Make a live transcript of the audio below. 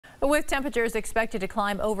With temperatures expected to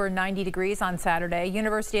climb over 90 degrees on Saturday,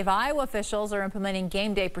 University of Iowa officials are implementing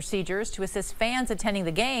game day procedures to assist fans attending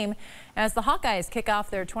the game as the Hawkeyes kick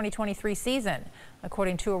off their 2023 season.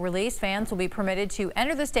 According to a release, fans will be permitted to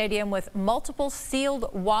enter the stadium with multiple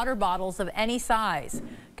sealed water bottles of any size.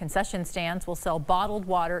 Concession stands will sell bottled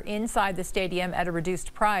water inside the stadium at a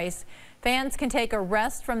reduced price. Fans can take a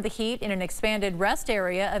rest from the heat in an expanded rest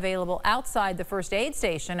area available outside the first aid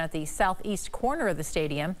station at the southeast corner of the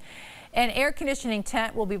stadium. An air conditioning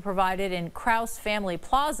tent will be provided in Krause Family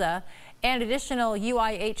Plaza, and additional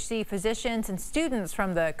UIHC physicians and students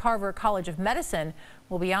from the Carver College of Medicine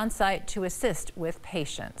will be on site to assist with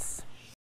patients.